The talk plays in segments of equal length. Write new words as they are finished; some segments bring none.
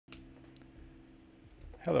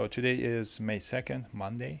Hello, today is May 2nd,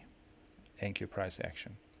 Monday, NQ price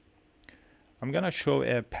action. I'm gonna show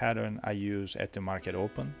a pattern I use at the market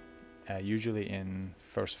open, usually in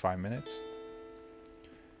first 5 minutes.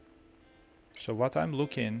 So what I'm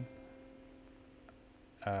looking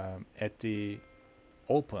at the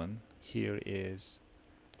open here is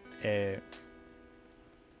a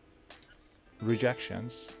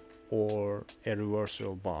rejections or a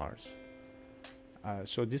reversal bars.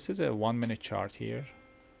 So this is a 1 minute chart here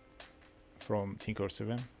from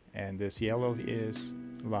Thinkorswim, and this yellow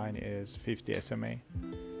line is 50 SMA,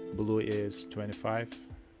 blue is 25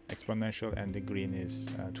 exponential, and the green is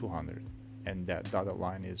 200, and that dotted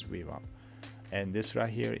line is Vwap. And this right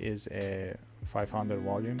here is a 500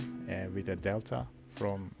 volume with a delta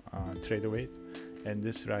from Tradovate, and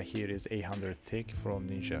this right here is 800 thick from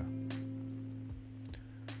Ninja.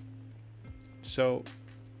 So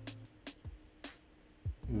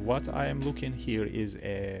what I am looking here is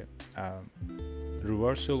a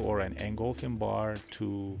reversal or an engulfing bar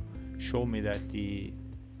to show me that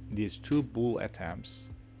these two bull attempts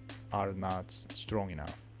are not strong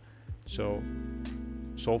enough. So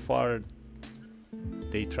far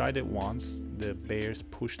they tried it once, the bears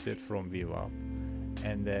pushed it from Vwap,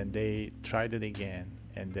 and then they tried it again,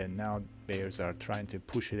 and then now bears are trying to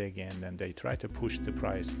push it again, and they try to push the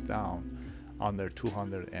price down under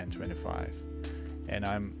 225. And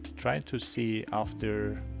I'm trying to see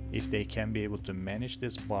after if they can be able to manage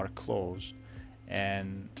this bar closed,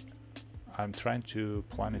 and I'm planning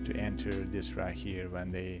to enter this right here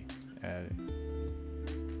when they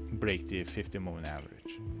break the 50 moving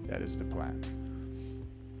average. That is the plan.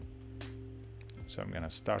 So I'm gonna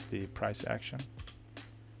start the price action.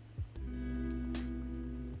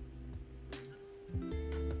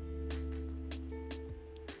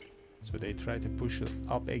 So they try to push it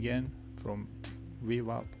up again from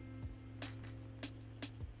Vwap.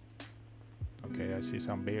 Okay, I see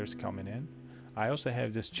some bears coming in. I also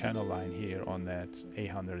have this channel line here on that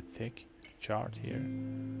 800 thick chart here.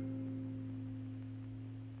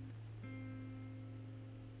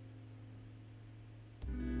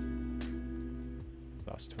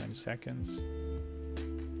 Last 20 seconds.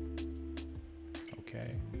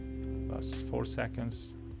 Okay, last 4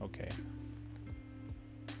 seconds. Okay.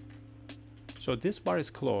 So this bar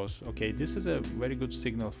is closed. Okay, this is a very good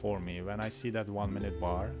signal for me. When I see that 1 minute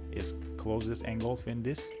bar is closed, this engulfing,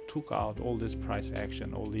 this took out all this price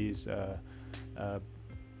action, all these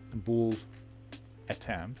bull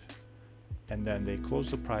attempt, and then they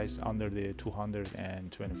close the price under the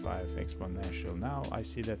 225 exponential. Now I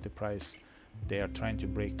see that the price, they are trying to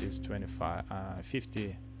break this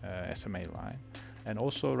 50 SMA line. And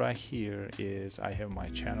also right here is I have my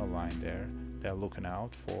channel line there. They're looking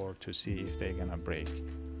out for to see if they're gonna break.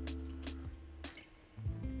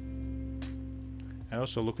 And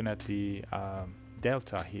also looking at the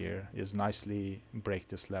delta here is nicely break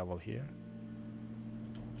this level here.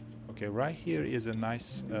 Okay, right here is a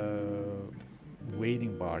nice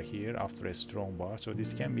waiting bar here after a strong bar. So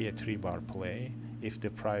this can be a 3-bar play if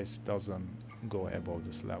the price doesn't go above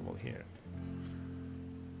this level here.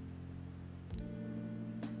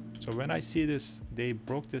 So when I see this, they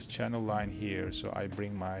broke this channel line here, so I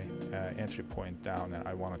bring my entry point down, and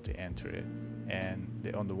I wanted to enter it.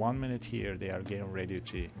 And on the 1 minute here, they are getting ready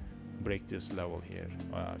to break this level here,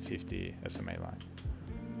 50 SMA line.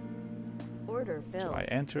 Order filled. So I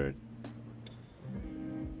entered.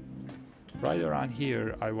 Right around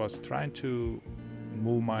here, I was trying to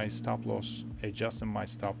move my stop loss, adjusting my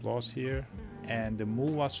stop loss here, and the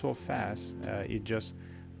move was so fast, it just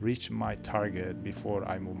reach my target before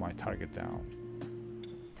I move my target down.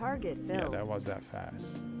 Target filled. Yeah, that was that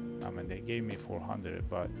fast. I mean, they gave me 400,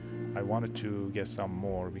 but I wanted to get some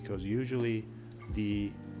more because usually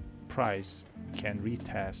the price can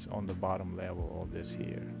retest on the bottom level of this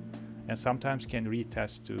here, and sometimes can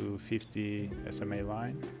retest to 50 SMA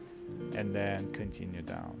line and then continue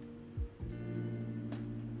down.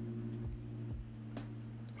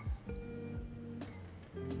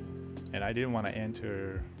 And I didn't want to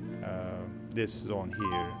enter this zone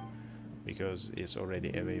here because it's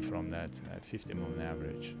already away from that 50 moving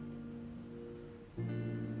average.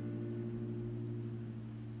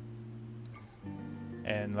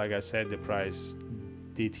 And like I said, the price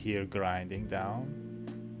did here grinding down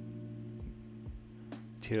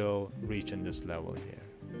till reaching this level here.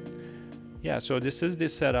 Yeah, so this is the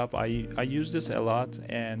setup. I use this a lot,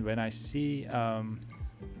 and when I see a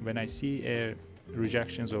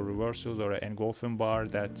rejections or reversals or an engulfing bar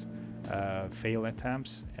that fail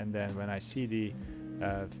attempts, and then when I see the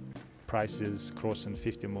price is crossing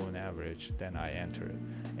 50 moving average, then I enter it.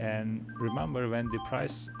 And remember, when the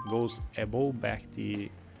price goes above back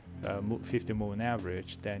the 50 moving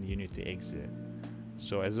average, then you need to exit.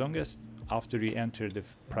 So as long as after you enter the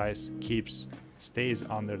price stays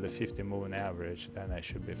under the 50 moving average, then I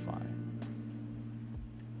should be fine.